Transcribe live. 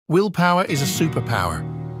Willpower is a superpower.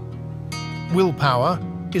 Willpower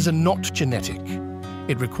is not genetic.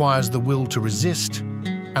 It requires the will to resist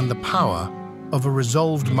and the power of a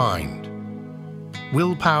resolved mind.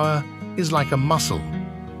 Willpower is like a muscle.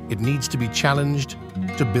 It needs to be challenged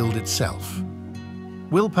to build itself.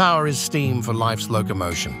 Willpower is steam for life's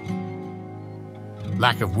locomotion.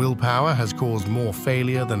 Lack of willpower has caused more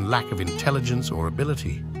failure than lack of intelligence or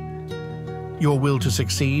ability. Your will to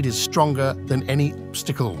succeed is stronger than any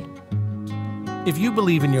obstacle. If you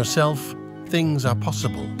believe in yourself, things are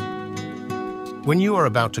possible. When you are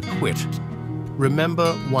about to quit,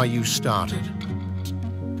 remember why you started.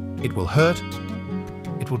 It will hurt.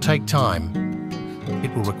 It will take time.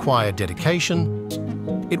 It will require dedication.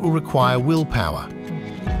 It will require willpower.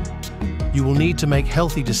 You will need to make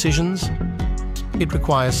healthy decisions. It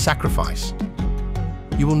requires sacrifice.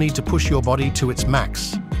 You will need to push your body to its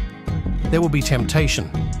max. There will be temptation.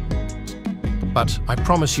 But I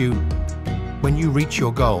promise you, when you reach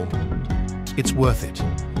your goal, it's worth it.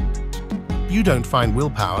 You don't find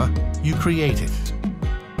willpower, you create it.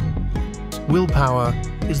 Willpower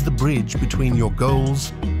is the bridge between your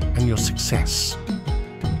goals and your success.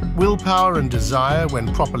 Willpower and desire,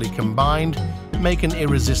 when properly combined, make an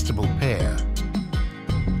irresistible pair.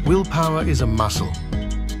 Willpower is a muscle.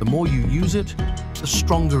 The more you use it, the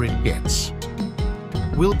stronger it gets.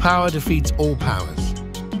 Willpower defeats all powers.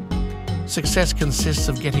 Success consists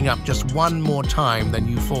of getting up just one more time than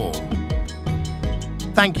you fall.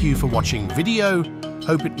 Thank you for watching video.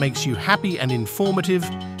 Hope it makes you happy and informative.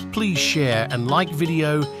 Please share and like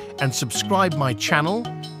video and subscribe my channel